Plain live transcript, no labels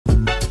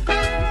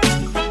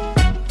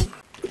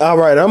All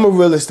right, I'm a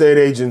real estate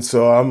agent,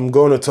 so I'm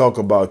going to talk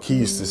about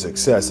keys to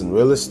success in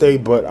real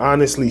estate, but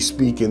honestly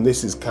speaking,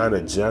 this is kind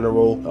of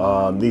general.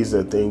 These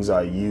are things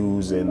I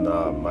use in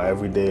my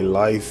everyday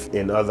life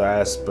in other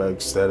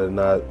aspects that are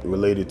not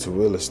related to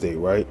real estate,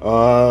 right?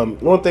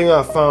 One thing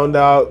I found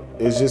out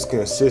is just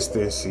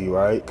consistency,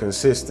 right?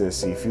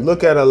 Consistency. If you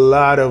look at a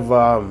lot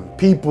of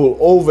people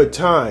over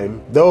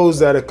time, those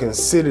that are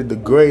considered the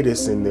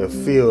greatest in their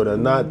field are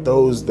not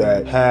those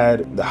that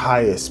had the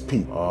highest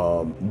peak,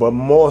 but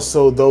more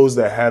so those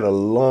that had a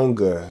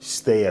longer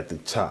stay at the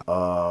top.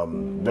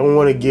 Don't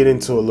want to get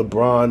into a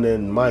LeBron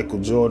and Michael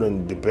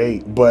Jordan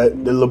debate,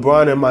 but the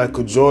LeBron and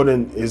Michael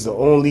Jordan is the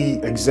only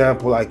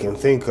example I can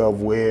think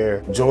of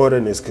where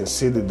Jordan is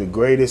considered the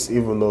greatest,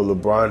 even though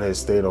LeBron has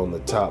stayed on the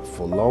top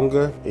for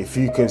longer. If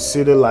you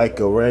consider like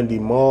a Randy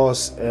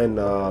Moss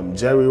and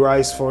Jerry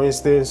Rice, for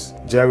instance,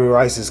 Jerry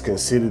Rice is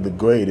considered the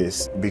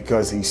greatest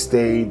because he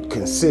stayed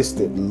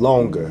consistent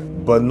longer.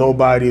 But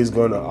nobody is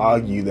going to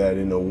argue that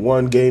in a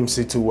one-game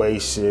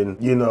situation,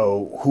 you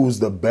know, who's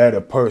the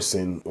better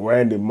person.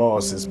 Randy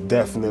Moss is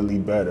definitely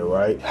better,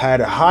 right?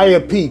 Had a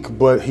higher peak,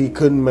 but he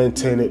couldn't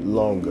maintain it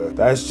longer.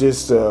 That's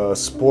just a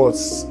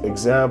sports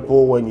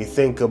example. When you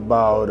think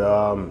about,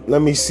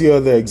 let me see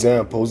other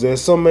examples.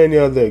 There's so many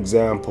other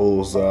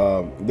examples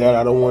that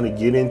I don't want to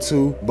get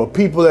into, but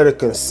people that are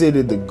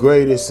considered the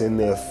greatest in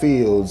their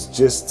fields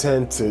just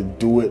tend to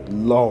do it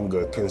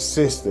longer.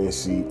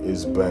 Consistency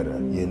is better,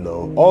 you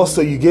know.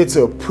 Also, you get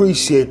to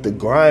appreciate the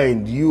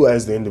grind, you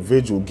as the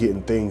individual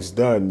getting things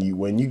done.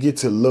 When you get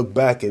to look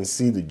back and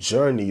see the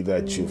journey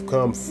that you've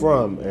come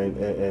from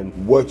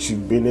and what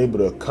you've been able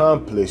to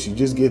accomplish, you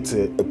just get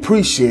to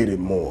appreciate it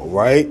more,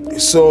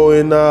 right? So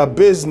in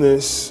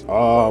business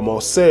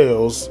or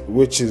sales,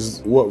 which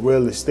is what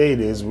real estate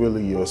is,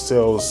 really your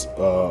sales,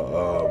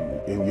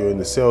 if you're in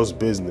the sales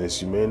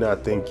business, you may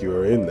not think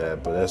you're in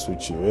that, but that's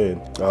what you're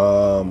in.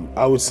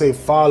 I would say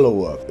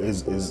follow-up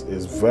is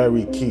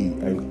very key,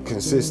 and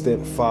consistent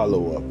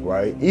follow-up,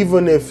 right?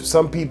 Even if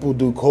some people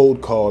do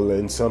cold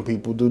calling, some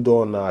people do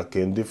door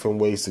knocking, different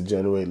ways to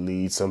generate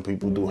leads, some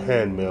people do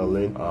hand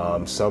mailing,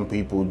 some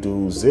people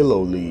do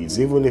Zillow leads.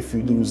 Even if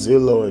you do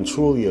Zillow and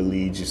Trulia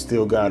leads, you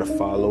still got to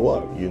follow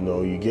up. You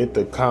know, you get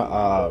the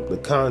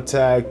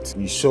contact,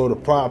 you show the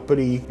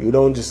property, you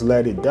don't just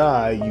let it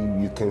die,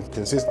 you can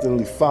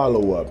consistently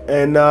follow up.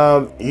 And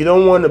you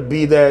don't want to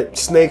be that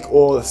snake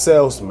oil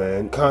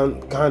salesman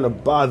kind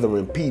of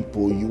bothering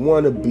people. You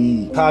want to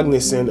be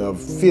cognizant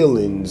of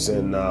feelings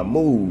and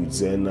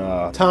moods and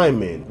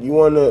timing. You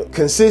want to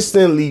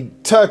consistently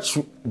touch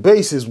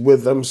bases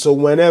with them, so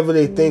whenever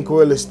they think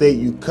real estate,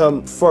 you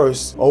come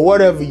first, or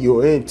whatever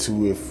you're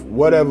into, if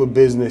whatever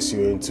business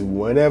you're into,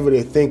 whenever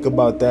they think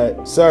about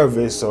that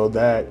service or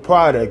that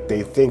product,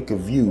 they think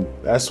of you.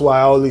 That's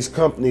why all these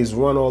companies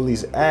run all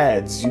these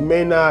ads. You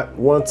may not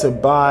want to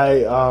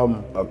buy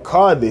a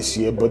car this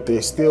year, but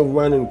they're still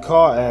running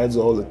car ads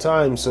all the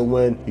time. So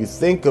when you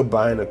think of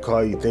buying a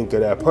car, you think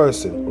of that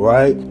person,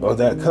 right? Or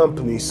that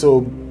company.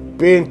 So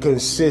being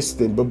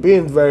consistent, but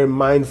being very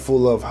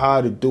mindful of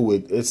how to do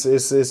it.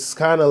 It's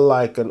kind of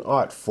like an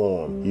art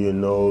form, you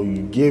know.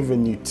 You give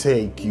and you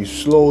take. You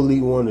slowly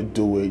want to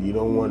do it. You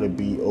don't want to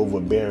be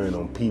overbearing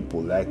on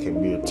people. That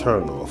can be a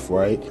turnoff,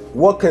 right?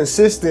 What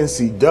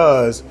consistency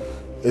does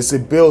is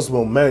it builds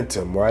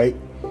momentum, right?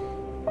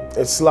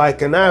 It's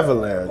like an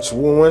avalanche.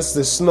 Once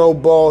the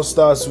snowball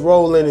starts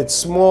rolling, it's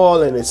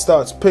small and it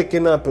starts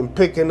picking up and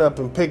picking up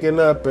and picking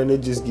up, and it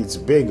just gets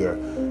bigger.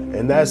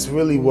 And that's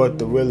really what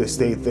the real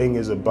estate thing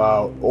is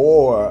about,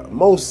 or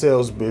most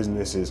sales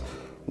businesses.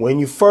 When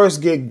you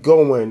first get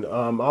going,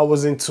 I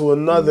was into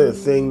another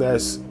thing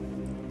that's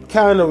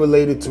kind of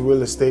related to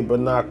real estate, but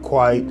not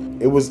quite.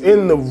 It was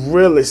in the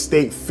real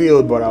estate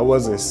field, but I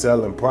wasn't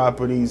selling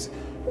properties.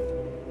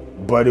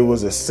 But it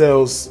was a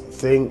sales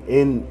thing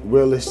in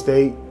real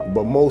estate,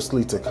 but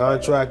mostly to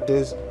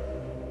contractors.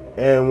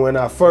 And when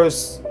I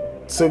first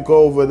took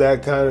over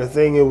that kind of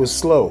thing, it was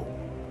slow.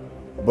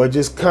 But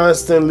just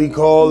constantly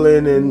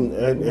calling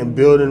and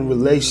building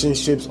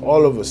relationships,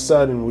 all of a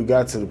sudden we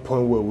got to the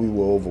point where we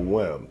were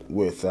overwhelmed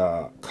with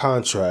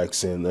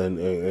contracts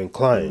and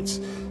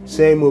clients.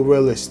 Same with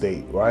real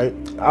estate, right?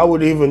 I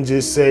would even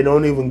just say,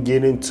 don't even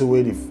get into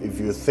it if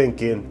you're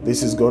thinking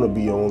this is going to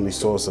be your only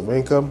source of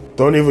income.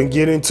 Don't even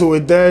get into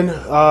it then.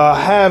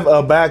 Have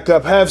a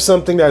backup, have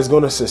something that's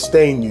going to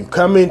sustain you.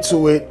 Come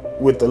into it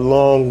with the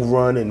long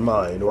run in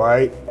mind,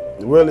 right?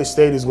 Real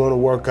estate is going to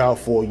work out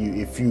for you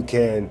if you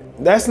can.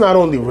 That's not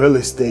only real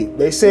estate.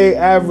 They say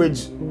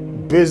average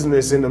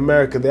business in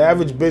America, the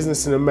average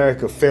business in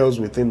America fails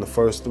within the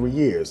first 3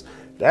 years.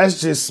 That's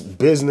just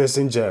business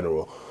in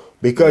general.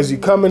 Because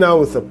you're coming out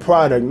with a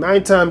product,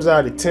 9 times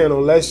out of 10,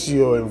 unless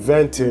you're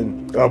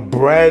inventing a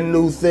brand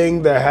new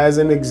thing that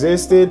hasn't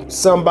existed,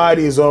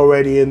 somebody is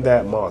already in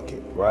that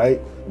market, right?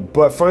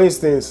 But for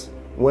instance,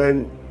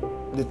 when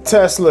the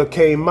Tesla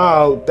came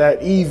out, that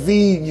EV,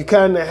 you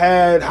kind of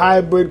had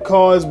hybrid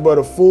cars, but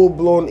a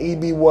full-blown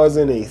EV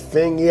wasn't a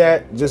thing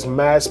yet, just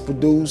mass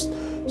produced.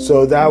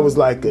 So that was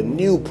like a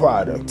new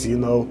product, you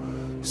know.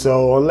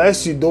 So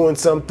unless you're doing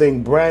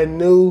something brand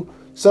new,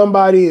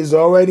 somebody is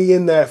already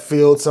in that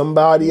field,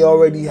 somebody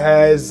already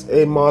has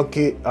a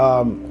market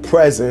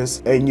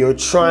presence, and you're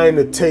trying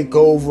to take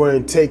over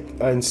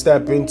and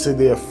step into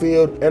their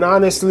field. And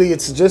honestly,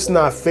 it's just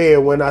not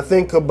fair. When I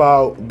think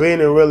about being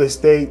in real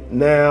estate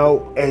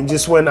now, and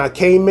just when I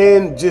came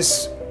in,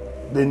 just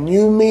the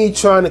new me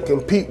trying to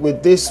compete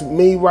with this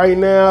me right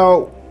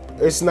now,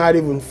 it's not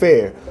even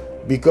fair.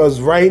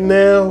 Because right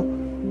now,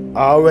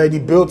 I already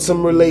built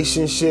some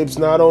relationships,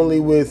 not only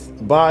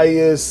with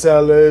buyers,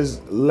 sellers,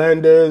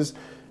 lenders.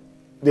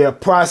 There are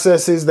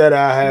processes that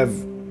I have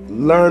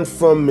learned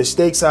from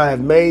mistakes I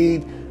have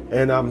made,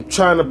 and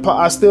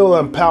I still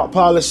am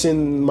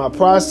polishing my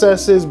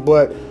processes,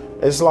 but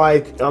it's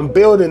like I'm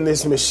building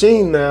this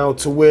machine now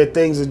to where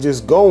things are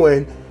just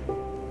going.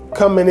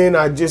 Coming in,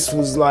 I just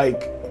was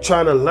like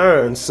trying to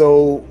learn.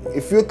 So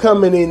if you're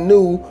coming in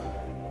new,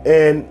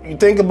 and you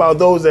think about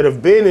those that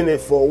have been in it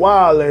for a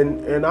while,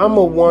 and I'm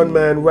a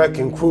one-man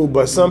wrecking crew,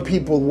 but some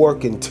people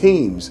work in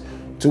teams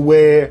to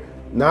where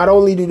not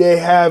only do they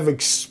have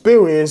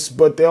experience,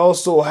 but they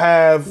also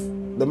have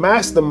the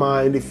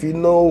mastermind. If you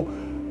know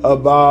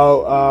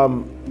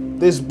about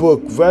this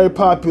book, very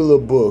popular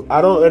book,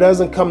 it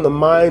doesn't come to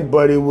mind,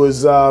 but it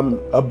was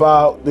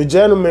about the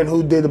gentleman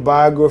who did a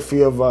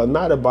biography of,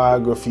 not a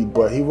biography,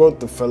 but he wrote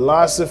the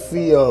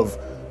philosophy of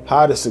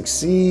how to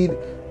succeed.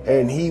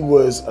 And he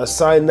was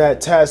assigned that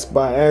task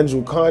by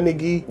Andrew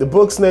Carnegie. The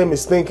book's name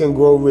is Think and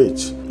Grow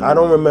Rich. I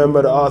don't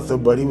remember the author,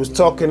 but he was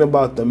talking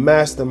about the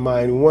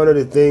mastermind. One of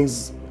the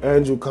things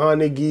Andrew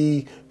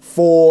Carnegie,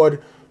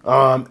 Ford,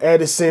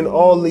 Edison,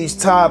 all these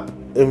top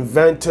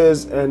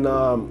inventors and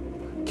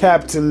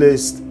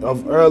capitalists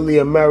of early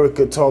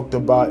America talked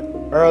about,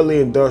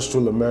 early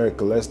industrial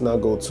America, let's not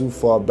go too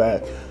far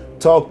back,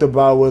 talked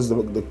about was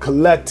the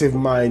collective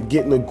mind,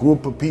 getting a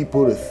group of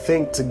people to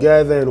think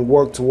together and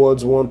work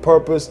towards one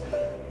purpose.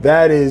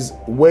 That is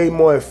way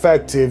more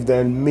effective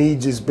than me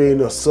just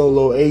being a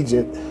solo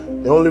agent.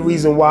 The only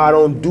reason why I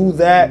don't do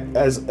that,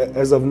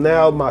 as of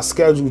now, my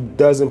schedule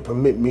doesn't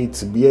permit me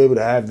to be able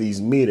to have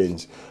these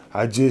meetings.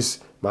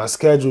 My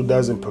schedule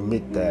doesn't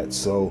permit that,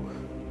 so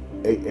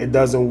it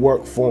doesn't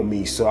work for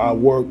me. So I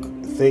work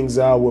things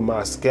out with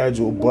my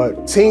schedule,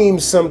 but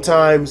teams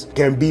sometimes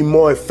can be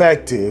more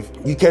effective.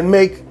 You can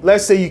make,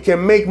 let's say you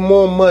can make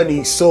more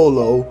money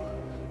solo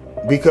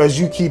because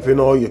you keeping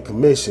all your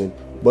commission,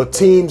 but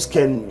teams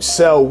can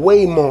sell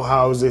way more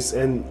houses,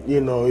 and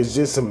it's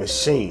just a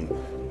machine.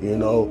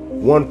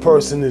 One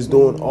person is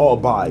doing all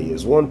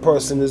buyers, one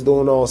person is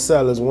doing all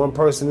sellers, one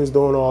person is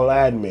doing all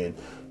admin.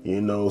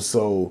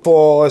 So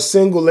for a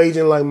single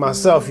agent like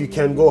myself, you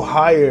can go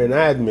hire an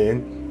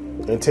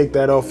admin and take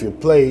that off your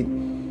plate,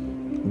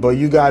 but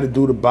you got to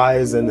do the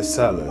buyers and the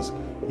sellers.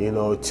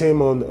 A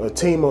team on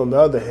the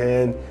other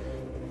hand,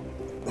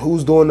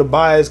 who's doing the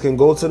buyers can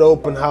go to the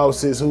open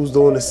houses, who's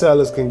doing the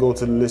sellers can go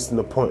to the listing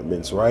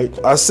appointments, right?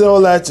 I say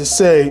all that to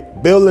say,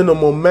 building a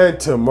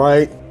momentum,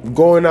 right?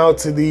 Going out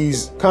to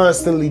these,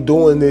 constantly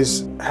doing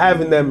this,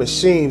 having that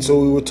machine. So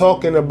we were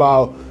talking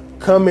about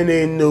coming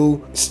in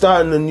new,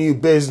 starting a new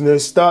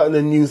business, starting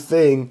a new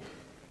thing,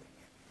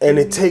 and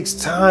it takes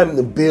time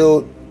to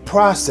build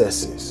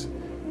processes.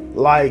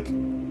 Like,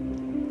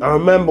 I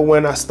remember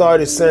when I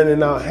started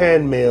sending out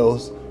hand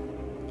mails,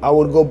 I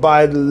would go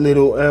buy the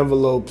little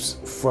envelopes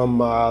from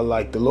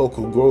like the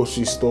local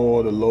grocery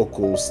store, the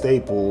local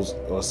Staples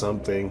or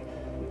something.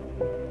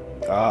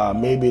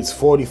 Maybe it's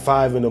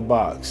 45 in a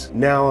box.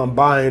 Now I'm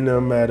buying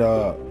them at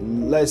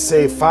let's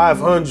say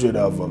 500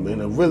 of them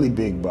in a really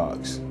big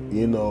box.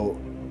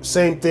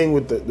 Same thing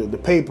with the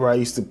paper I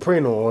used to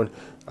print on.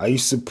 I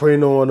used to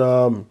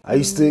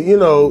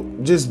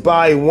just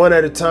buy one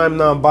at a time.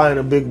 Now I'm buying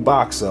a big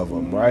box of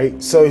them,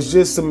 right? So it's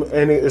just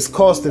and it's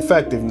cost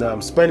effective now.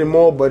 I'm spending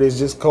more, but it's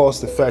just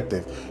cost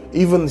effective.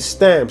 Even the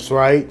stamps,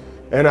 right?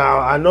 And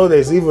I know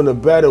there's even a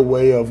better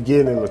way of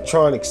getting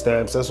electronic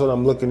stamps. That's what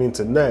I'm looking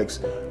into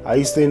next. I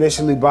used to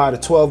initially buy the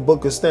 12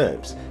 book of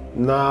stamps.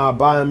 Now I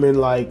buy them in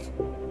like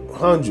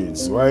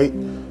hundreds, right?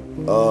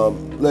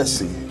 Let's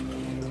see.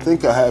 I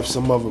think I have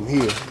some of them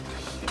here.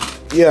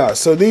 Yeah,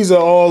 so these are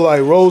all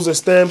like rows of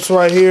stamps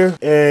right here.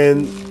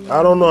 And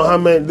I don't know how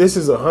many, this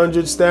is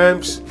 100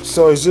 stamps.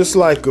 So it's just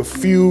like a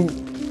few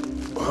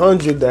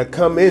hundred that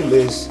come in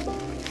this.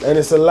 And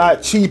it's a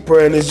lot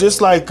cheaper. And it's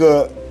just like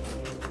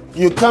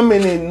you're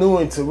coming in new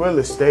into real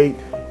estate.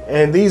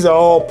 And these are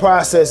all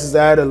processes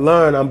that I had to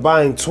learn. I'm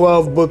buying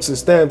 12 books of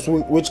stamps,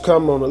 which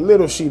come on a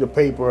little sheet of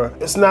paper.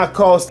 It's not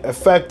cost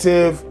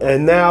effective.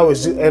 And now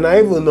it's just, and I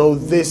even know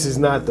this is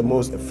not the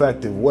most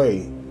effective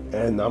way.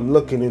 And I'm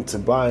looking into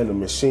buying a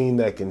machine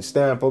that can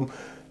stamp them.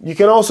 You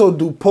can also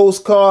do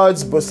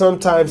postcards, but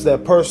sometimes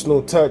that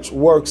personal touch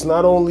works.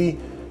 Not only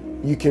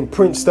you can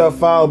print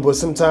stuff out, but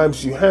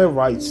sometimes you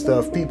handwrite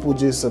stuff. People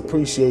just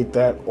appreciate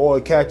that, or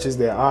it catches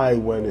their eye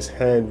when it's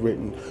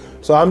handwritten.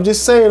 So I'm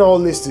just saying all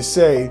this to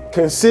say,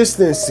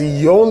 consistency,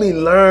 you only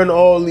learn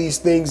all these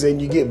things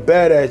and you get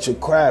better at your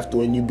craft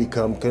when you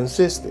become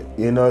consistent.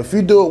 If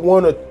you do it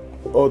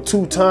or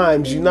 2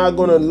 times, you're not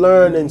gonna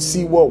learn and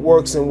see what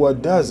works and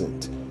what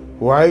doesn't,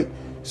 right?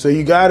 So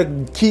you gotta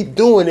keep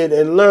doing it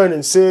and learn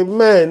and say,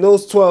 man,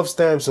 those 12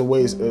 stamps are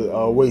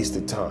a waste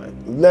of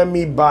time. Let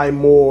me buy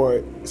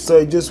more so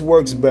it just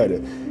works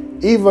better.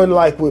 Even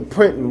like with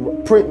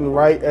printing,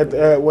 right?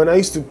 When I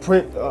used to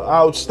print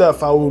out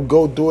stuff, I would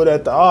go do it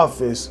at the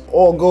office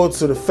or go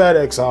to the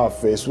FedEx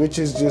office, which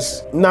is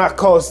just not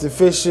cost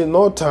efficient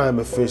nor time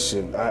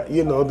efficient.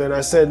 Then I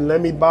said,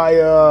 let me buy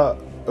a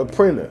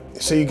printer.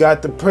 So you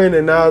got the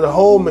printer, now the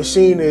whole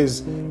machine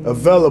is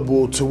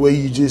available to where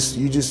you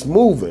just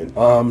moving.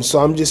 So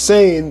I'm just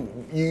saying,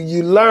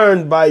 you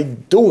learn by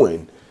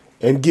doing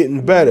and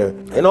getting better.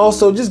 And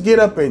also just get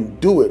up and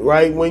do it,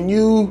 right? When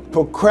you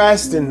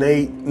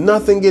procrastinate,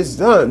 nothing gets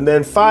done.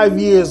 Then 5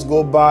 years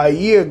go by, a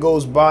year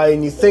goes by,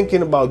 and you're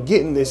thinking about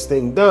getting this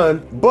thing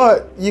done,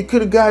 but you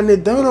could have gotten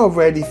it done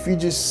already if you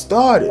just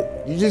started.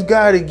 You just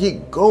gotta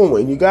get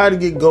going. You gotta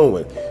get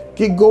going.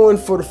 Get going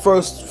for the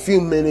first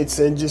few minutes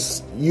and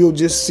you'll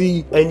just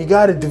see, and you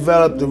got to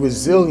develop the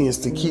resilience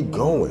to keep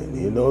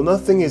going.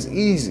 Nothing is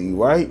easy,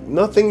 right?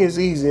 Nothing is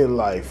easy in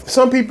life.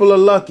 Some people are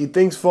lucky,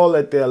 things fall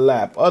at their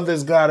lap.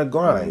 Others got to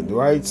grind,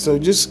 right? So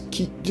you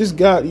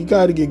got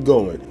to get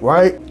going,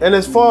 right? And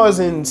as far as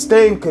in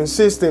staying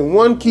consistent,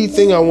 one key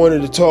thing I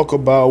wanted to talk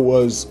about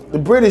was the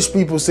British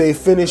people say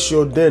finish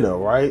your dinner,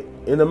 right?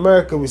 In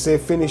America, we say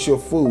finish your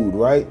food,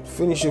 right?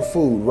 Finish your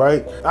food,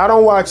 right? I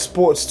don't watch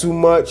sports too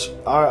much.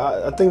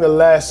 I think the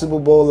last Super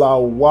Bowl I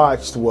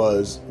watched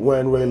was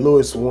when Ray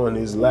Lewis won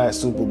his last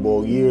Super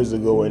Bowl years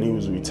ago when he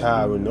was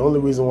retiring. The only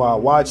reason why I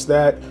watched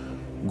that,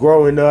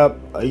 growing up,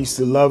 I used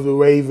to love the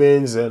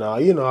Ravens, and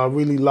I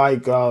really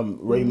like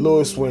Ray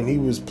Lewis when he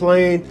was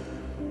playing.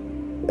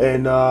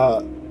 And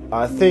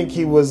I think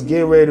he was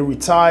getting ready to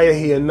retire.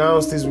 He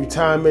announced his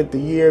retirement the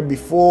year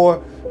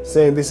before,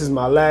 saying this is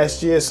my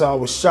last year. So I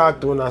was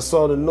shocked when I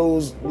saw the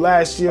news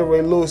last year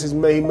Ray Lewis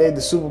made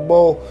the Super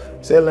Bowl.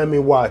 Said let me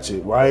watch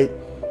it, right?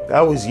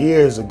 That was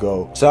years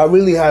ago. So I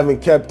really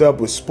haven't kept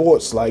up with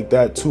sports like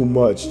that too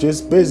much.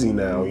 Just busy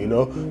now,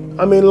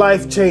 I mean,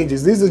 life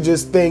changes. These are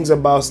just things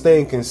about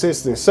staying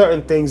consistent.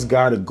 Certain things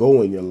gotta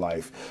go in your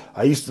life.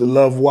 I used to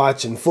love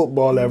watching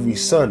football every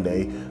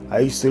Sunday. I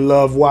used to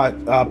love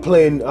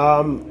playing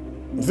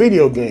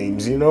video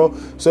games,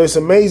 So it's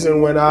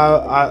amazing when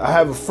I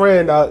have a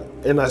friend out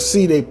and I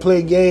see they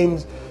play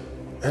games,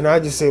 and I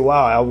just say,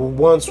 wow, I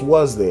once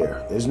was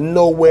there. There's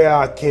no way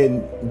I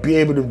can be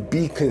able to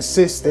be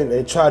consistent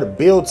and try to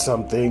build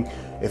something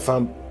if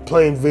I'm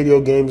playing video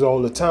games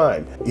all the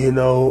time,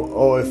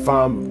 or if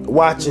I'm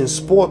watching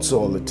sports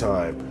all the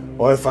time,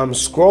 or if I'm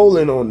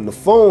scrolling on the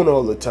phone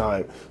all the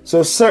time.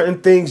 So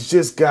certain things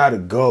just gotta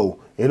go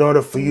in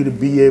order for you to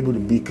be able to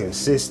be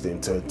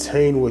consistent, to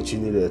attain what you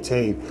need to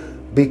attain.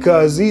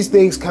 Because these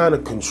things kind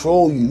of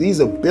control you.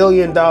 These are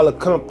billion-dollar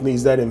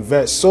companies that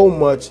invest so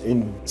much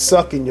in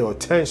sucking your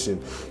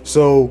attention.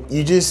 So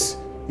you just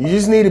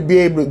need to be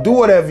able to do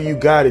whatever you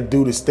got to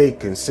do to stay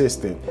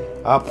consistent.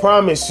 I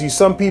promise you,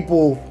 some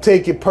people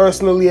take it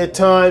personally at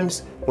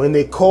times. When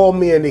they call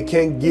me and they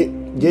can't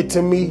get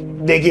to me,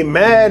 they get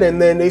mad,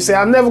 and then they say,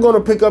 I'm never going to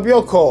pick up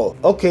your call.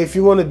 Okay, if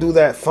you want to do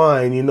that,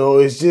 fine.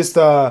 It's just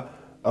a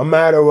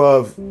matter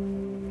of,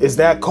 is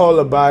that call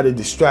about to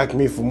distract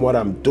me from what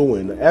I'm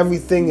doing?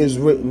 Everything is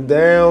written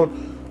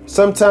down.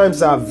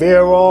 Sometimes I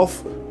veer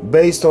off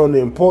based on the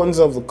importance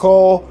of the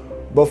call,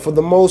 but for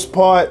the most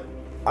part,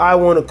 I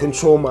want to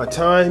control my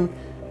time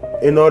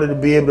in order to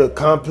be able to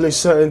accomplish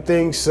certain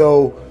things.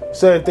 So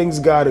certain things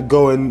got to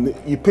go, and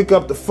you pick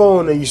up the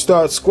phone and you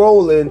start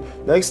scrolling.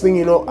 Next thing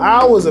you know,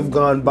 hours have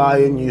gone by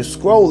and you're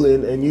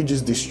scrolling and you're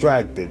just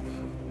distracted.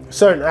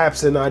 Certain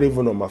apps are not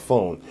even on my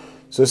phone.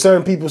 So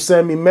certain people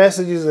send me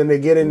messages and they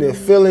get in their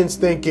feelings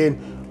thinking,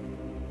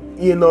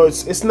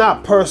 it's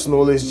not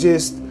personal. It's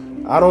just,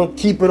 I don't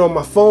keep it on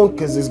my phone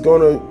because it's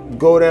going to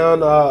go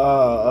down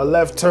a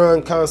left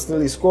turn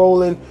constantly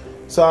scrolling.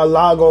 So I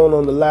log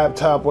on the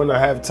laptop when I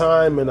have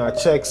time and I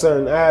check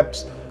certain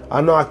apps.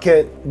 I know I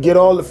can't get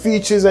all the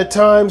features at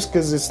times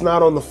because it's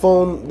not on the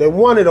phone. They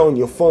want it on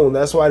your phone.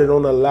 That's why they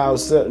don't allow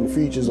certain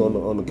features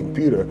on the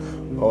computer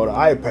or the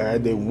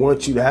iPad. They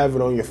want you to have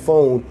it on your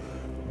phone.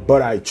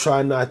 But I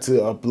try not to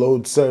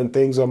upload certain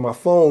things on my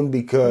phone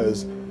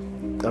because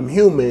I'm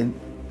human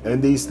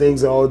and these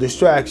things are all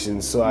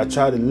distractions. So I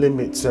try to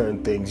limit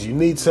certain things. You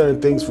need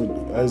certain things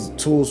as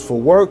tools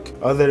for work.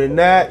 Other than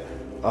that,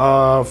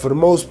 for the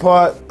most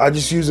part, I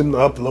just use them to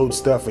upload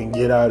stuff and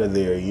get out of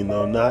there,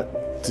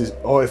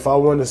 or if I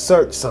want to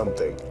search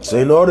something. So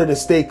in order to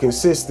stay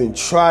consistent,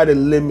 try to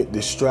limit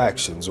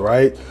distractions,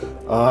 right?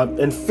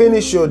 And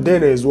finish your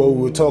dinner is what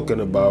we were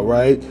talking about,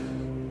 right?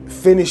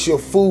 Finish your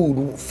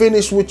food,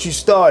 finish what you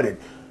started.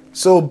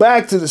 So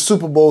back to the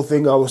Super Bowl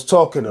thing I was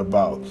talking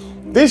about.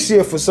 This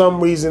year, for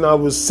some reason, I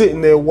was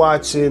sitting there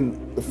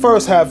watching the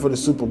first half of the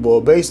Super Bowl.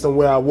 Based on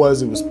where I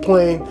was, it was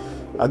playing.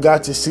 I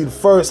got to see the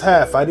first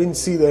half. I didn't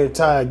see the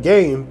entire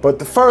game, but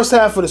the first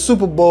half of the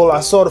Super Bowl,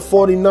 I saw the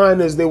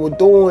 49ers.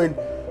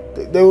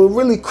 They were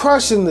really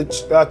crushing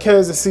the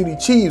Kansas City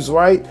Chiefs,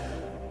 right?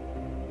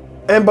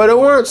 But they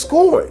weren't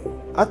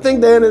scoring. I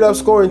think they ended up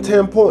scoring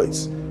 10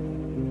 points.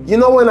 You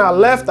know, when I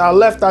left,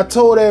 I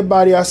told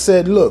everybody, I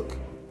said, look,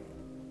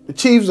 the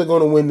Chiefs are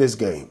going to win this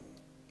game.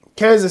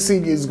 Kansas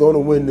City is going to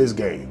win this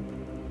game.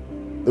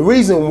 The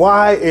reason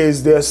why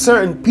is there are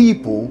certain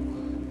people,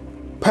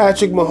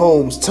 Patrick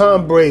Mahomes,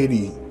 Tom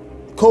Brady,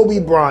 Kobe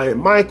Bryant,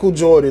 Michael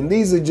Jordan,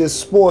 these are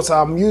just sports.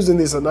 I'm using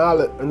this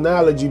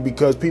analogy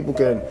because people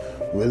can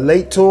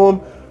relate to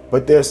them.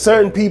 But there are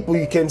certain people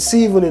you can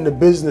see even in the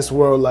business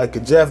world, like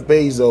Jeff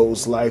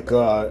Bezos, like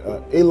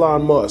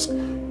Elon Musk,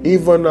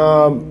 even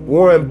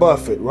Warren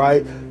Buffett,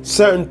 right?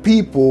 Certain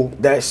people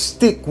that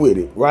stick with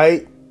it,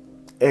 right?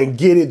 And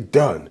get it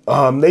done.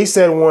 They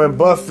said Warren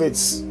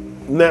Buffett's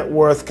net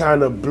worth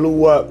kind of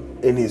blew up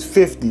in his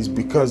 50s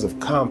because of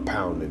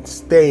compounding,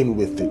 staying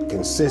with it,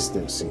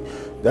 consistency.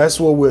 That's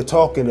what we're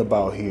talking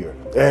about here.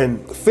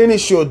 And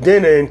finish your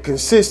dinner and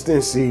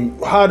consistency,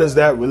 how does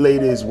that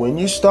relate is when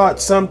you start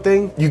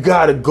something, you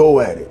gotta go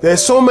at it.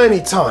 There's so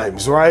many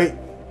times, right?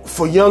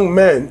 For young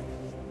men,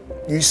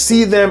 you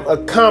see them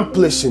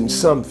accomplishing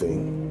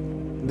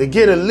something. They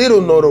get a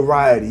little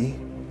notoriety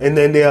and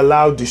then they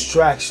allow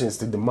distractions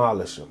to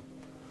demolish them,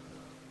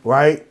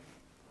 right?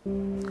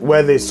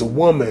 Whether it's a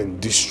woman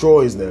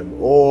destroys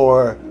them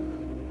or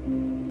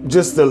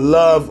just the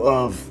love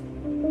of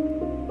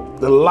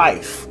the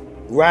life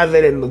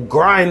rather than the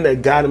grind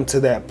that got them to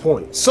that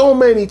point. So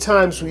many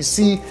times we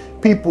see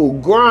people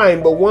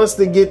grind, but once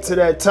they get to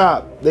that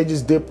top, they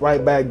just dip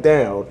right back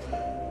down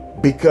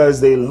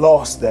because they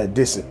lost that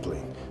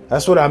discipline.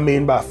 That's what I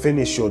mean by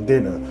finish your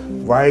dinner,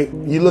 right?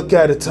 You look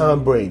at a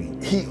Tom Brady.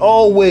 He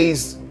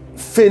always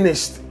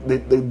finished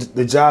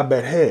the job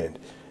at hand.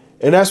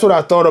 And that's what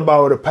I thought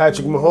about with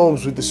Patrick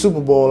Mahomes with the Super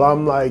Bowl.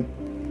 I'm like,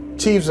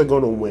 Chiefs are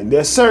going to win.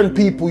 There's certain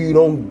people you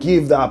don't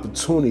give the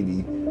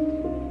opportunity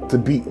to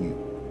beat you.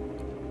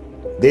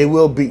 They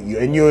will beat you.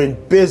 And you're in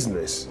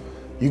business.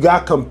 You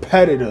got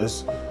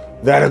competitors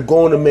that are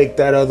going to make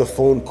that other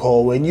phone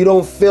call. When you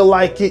don't feel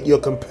like it, your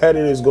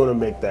competitor is going to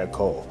make that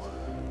call.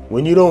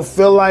 When you don't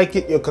feel like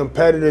it, your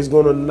competitor is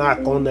going to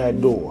knock on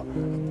that door.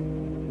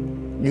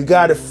 You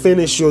got to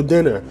finish your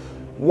dinner.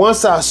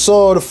 Once I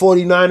saw the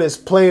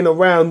 49ers playing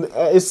around,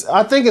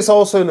 I think it's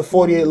also in the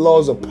 48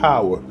 Laws of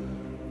Power.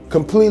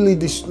 Completely,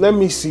 let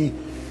me see.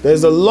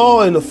 There's a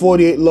law in the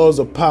 48 Laws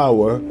of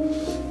Power.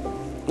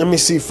 Let me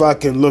see if I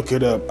can look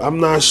it up. I'm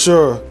not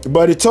sure.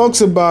 But it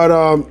talks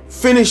about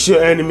finish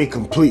your enemy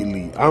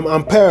completely.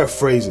 I'm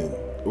paraphrasing,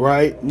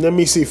 right? Let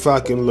me see if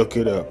I can look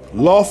it up.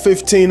 Law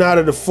 15 out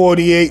of the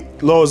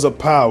 48 Laws of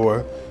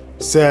Power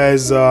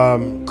says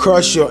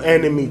crush your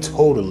enemy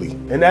totally.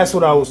 And that's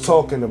what I was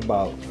talking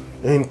about.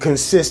 And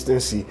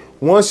consistency.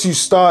 Once you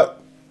start,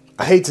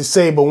 I hate to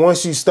say, but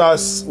once you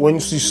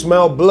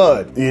smell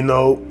blood, you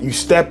know, you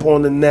step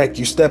on the neck,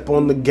 you step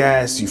on the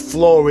gas, you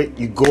floor it,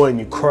 you go and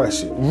you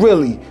crush it.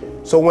 Really.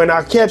 So when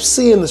I kept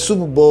seeing the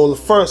Super Bowl,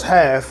 the first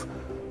half,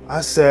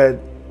 I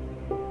said,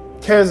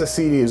 Kansas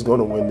City is going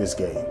to win this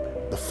game.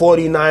 The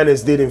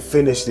 49ers didn't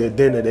finish their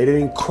dinner. They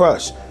didn't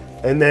crush.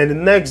 And then the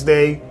next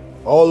day,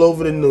 all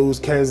over the news,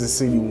 Kansas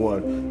City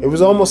won. It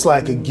was almost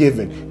like a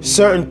given.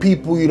 Certain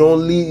people you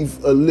don't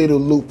leave a little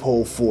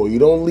loophole for. You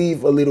don't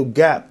leave a little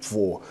gap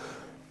for.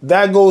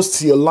 That goes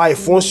to your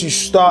life. Once you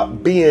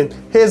start being,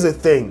 here's the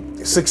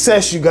thing,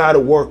 success you gotta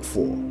work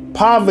for.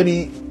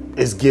 Poverty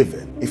is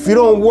given. If you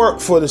don't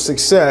work for the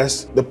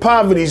success, the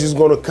poverty is just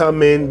gonna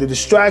come in, the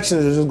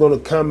distractions are just gonna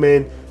come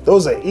in.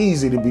 Those are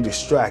easy to be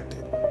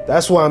distracted.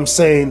 That's why I'm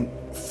saying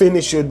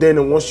finish your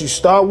dinner. Once you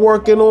start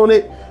working on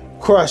it,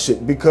 crush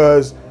it,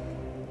 because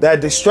that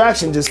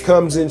distraction just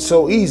comes in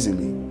so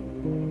easily.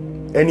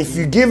 And if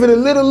you give it a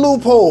little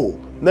loophole,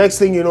 next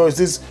thing you know is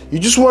this, you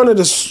just wanted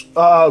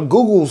to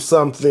Google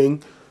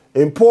something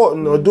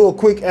important or do a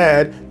quick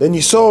ad, then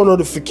you saw a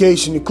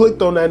notification, you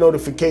clicked on that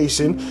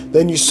notification,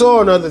 then you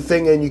saw another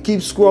thing and you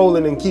keep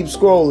scrolling and keep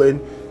scrolling.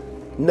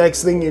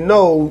 Next thing you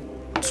know,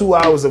 2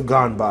 hours have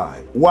gone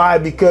by. Why?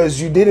 Because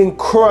you didn't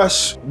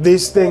crush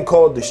this thing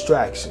called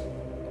distraction.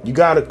 You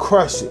gotta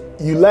crush it.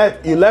 You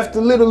left a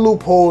little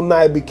loophole,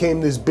 now it became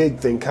this big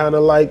thing, kind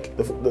of like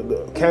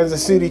the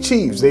Kansas City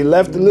Chiefs. They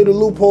left a little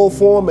loophole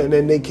for them and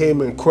then they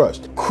came and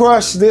crushed.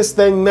 Crush this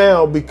thing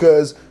now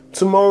because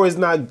tomorrow is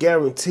not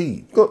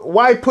guaranteed.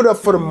 Why put up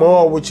for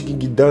tomorrow what you can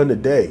get done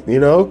today,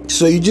 you know?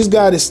 So you just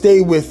gotta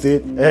stay with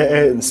it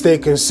and stay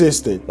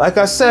consistent. Like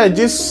I said,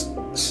 just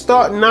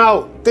starting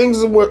out,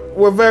 things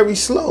were very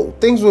slow.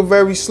 Things were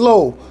very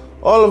slow.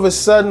 All of a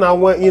sudden I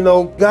went, you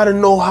know, gotta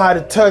know how to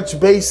touch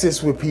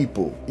bases with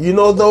people. You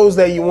know, those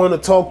that you want to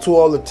talk to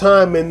all the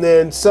time, and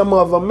then some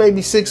of them,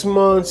 maybe 6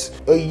 months,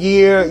 a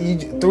year,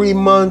 3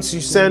 months,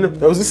 you send them.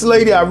 There was this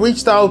lady, I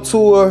reached out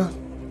to her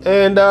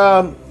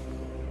and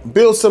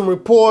built some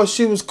rapport.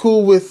 She was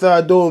cool with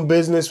doing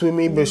business with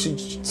me, but she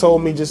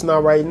told me just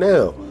not right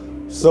now.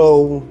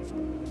 So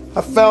I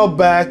fell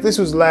back. This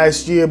was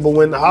last year, but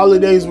when the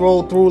holidays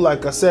rolled through,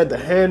 like I said, the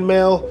hand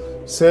mail,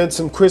 send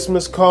some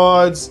Christmas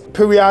cards.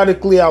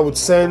 Periodically, I would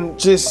send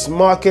just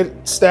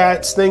market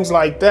stats, things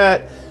like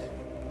that.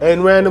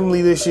 And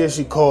randomly this year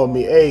she called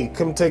me, hey,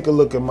 come take a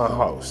look at my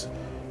house.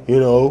 You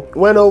know,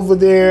 went over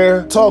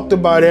there, talked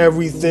about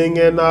everything,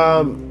 and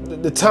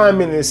the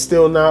timing is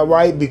still not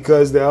right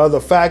because there are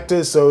other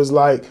factors. So it's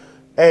like,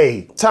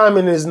 hey,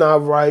 timing is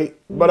not right,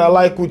 but I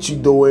like what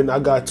you're doing. I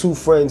got 2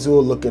 friends who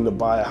are looking to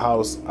buy a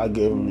house. I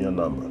gave them your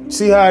number.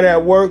 See how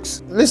that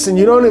works? Listen,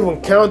 you don't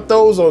even count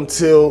those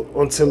until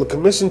the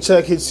commission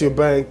check hits your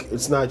bank.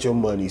 It's not your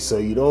money, so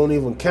you don't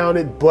even count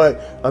it,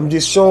 but I'm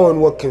just showing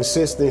what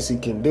consistency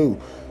can do.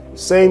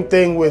 Same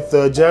thing with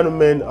a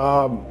gentleman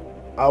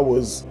I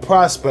was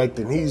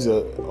prospecting. He's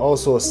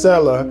also a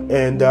seller,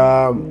 and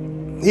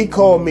he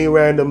called me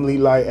randomly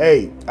like,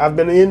 hey, I've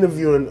been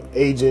interviewing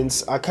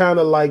agents. I kind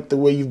of like the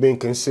way you've been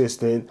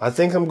consistent. I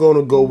think I'm going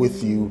to go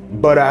with you,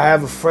 but I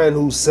have a friend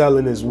who's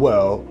selling as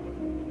well.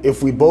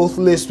 If we both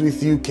list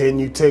with you, can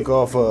you take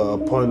off a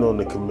point on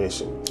the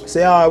commission?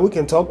 Say, all right, we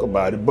can talk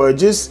about it, but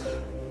just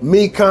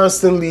me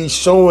constantly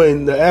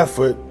showing the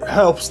effort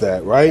helps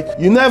that, right?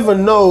 You never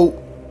know.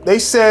 They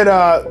said,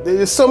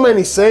 there's so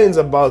many sayings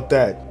about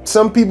that.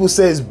 Some people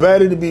say it's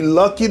better to be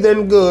lucky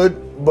than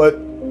good, but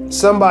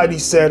somebody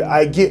said,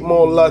 I get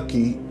more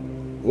lucky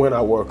when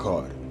I work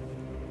hard.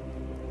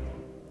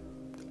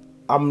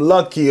 I'm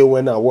luckier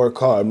when I work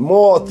hard.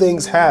 More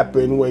things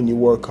happen when you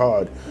work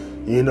hard.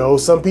 You know,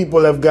 some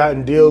people have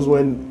gotten deals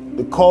when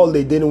the call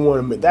they didn't want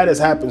to make. That has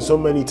happened so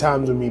many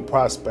times with me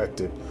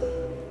prospecting.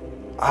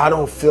 I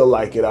don't feel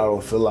like it. I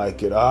don't feel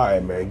like it. All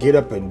right, man, get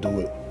up and do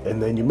it. And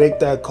then you make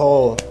that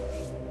call,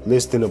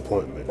 list an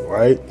appointment,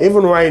 right?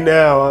 Even right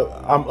now,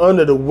 I'm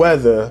under the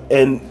weather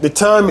and the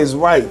time is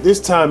right. This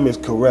time is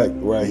correct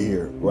right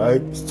here, right?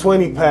 It's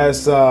 20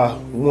 past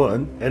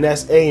 1 and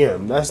that's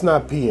AM. That's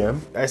not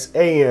PM, that's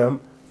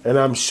AM. And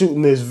I'm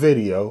shooting this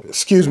video,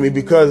 excuse me,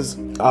 because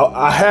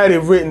I had it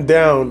written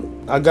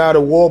down. I got a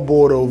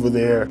wallboard over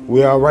there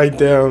where I write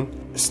down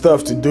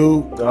stuff to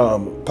do.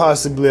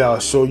 Possibly I'll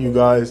show you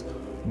guys,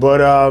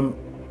 but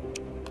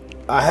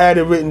I had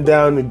it written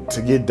down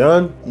to get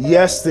done.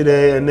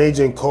 Yesterday, an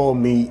agent called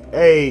me,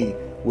 hey,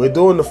 we're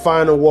doing the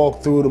final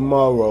walkthrough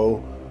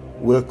tomorrow.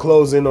 We're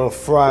closing on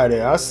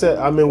Friday. I said,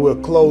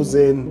 we're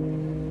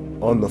closing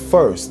on the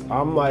 1st.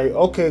 I'm like,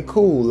 okay,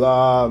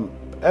 cool.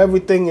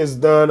 Everything is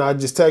done. I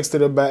just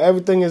texted her back.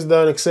 Everything is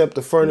done except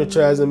the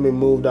furniture hasn't been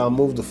moved. I'll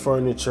move the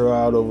furniture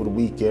out over the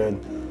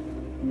weekend.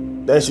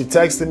 Then she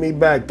texted me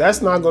back,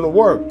 that's not gonna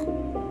work.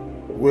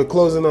 We're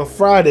closing on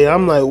Friday.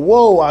 I'm like,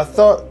 whoa, I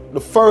thought the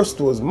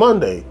 1st was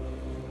Monday.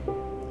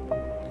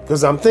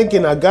 Because I'm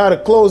thinking I got a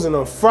closing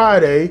on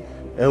Friday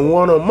and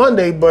one on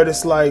Monday, but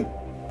it's like,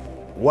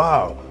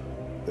 wow,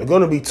 there are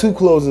gonna be 2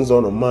 closings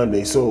on a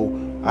Monday. So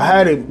I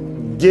had to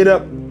get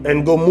up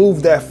and go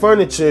move that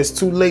furniture. It's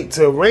too late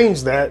to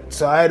arrange that.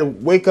 So I had to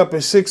wake up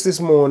at 6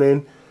 this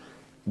morning,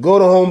 go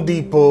to Home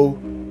Depot,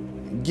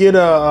 get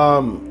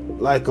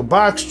like a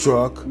box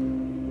truck,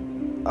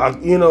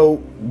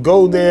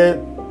 go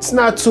there. It's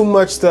not too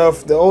much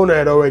stuff. The owner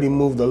had already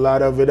moved a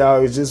lot of it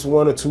out. It's just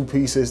 1 or 2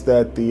 pieces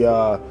that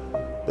the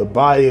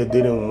buyer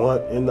didn't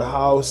want in the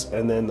house.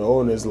 And then the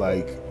owner's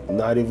like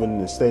not even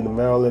in the state of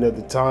Maryland at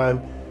the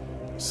time.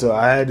 So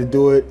I had to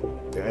do it.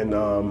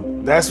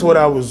 And that's what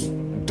I was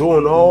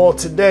doing all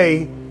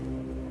today.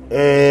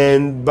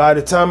 And by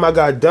the time I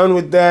got done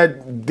with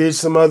that, did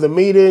some other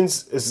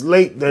meetings, it's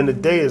late, then the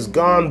day is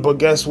gone. But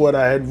guess what?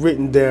 I had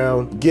written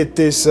down, get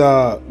this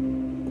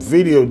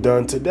video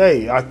done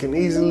today. I can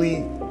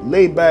easily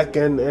lay back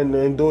and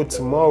do it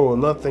tomorrow.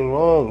 Nothing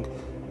wrong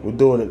with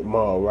doing it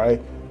tomorrow,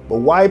 right? But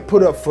why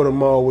put up for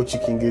tomorrow what you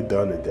can get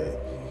done today?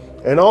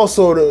 And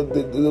also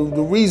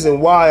the reason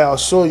why I'll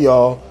show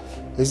y'all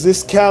is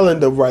this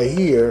calendar right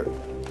here.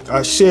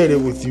 I shared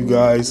it with you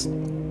guys.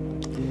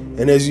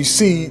 And as you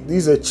see,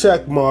 these are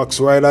check marks,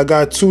 right? I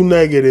got 2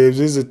 negatives.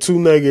 These are 2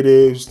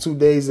 negatives, 2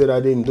 days that I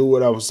didn't do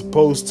what I was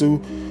supposed to.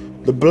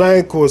 The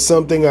blank was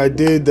something I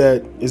did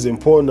that is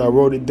important. I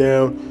wrote it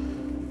down.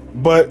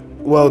 But,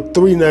 well,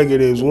 3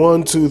 negatives,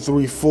 1, 2,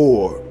 3,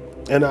 4.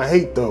 And I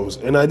hate those.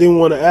 And I didn't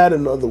want to add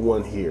another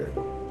one here,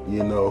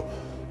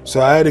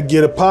 So I had to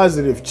get a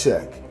positive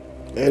check.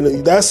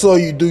 And that's all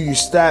you do. You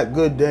stack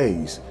good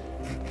days.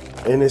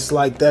 And it's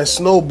like that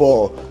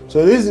snowball.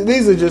 So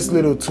these are just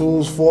little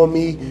tools for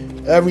me.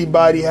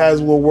 Everybody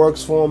has what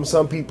works for them.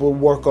 Some people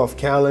work off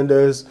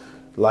calendars,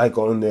 like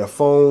on their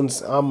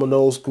phones. I'm an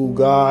old school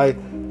guy.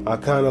 I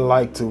kind of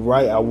like to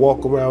write. I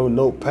walk around with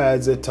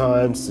notepads at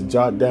times to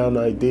jot down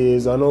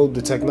ideas. I know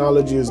the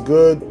technology is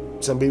good.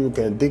 Some people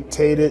can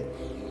dictate it.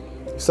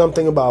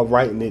 Something about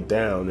writing it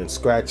down and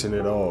scratching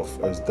it off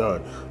as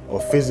done, or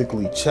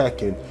physically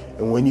checking.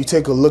 And when you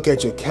take a look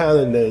at your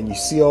calendar and you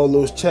see all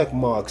those check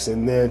marks,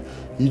 and then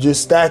you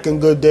just stacking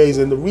good days.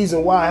 And the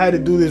reason why I had to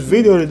do this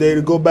video today,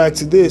 to go back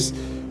to this,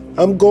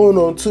 I'm going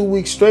on 2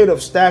 weeks straight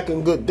of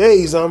stacking good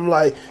days. I'm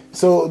like,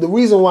 so the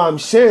reason why I'm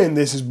sharing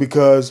this is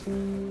because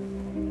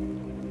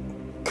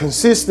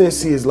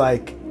consistency is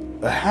like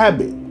a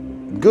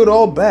habit, good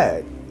or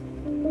bad.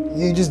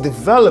 You just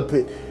develop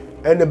it.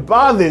 And it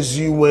bothers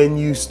you when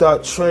you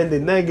start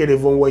trending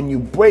negative, or when you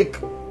break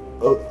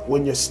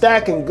when you're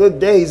stacking good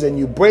days and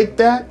you break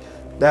that,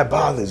 that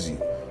bothers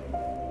you.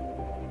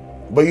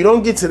 But you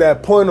don't get to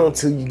that point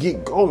until you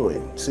get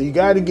going. So you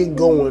got to get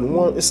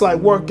going. It's like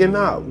working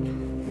out.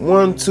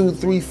 1, 2,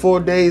 3, 4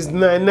 days.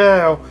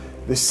 Now,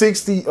 the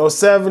 60 or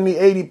 70,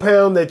 80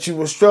 pound that you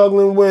were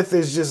struggling with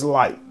is just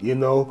light, you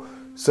know.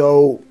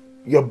 So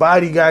your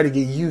body got to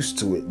get used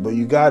to it. But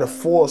you got to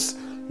force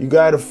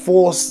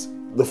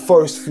the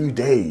first few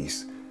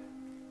days,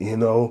 you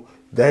know.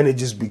 Then it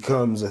just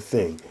becomes a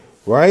thing,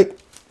 right?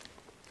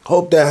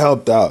 Hope that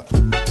helped out.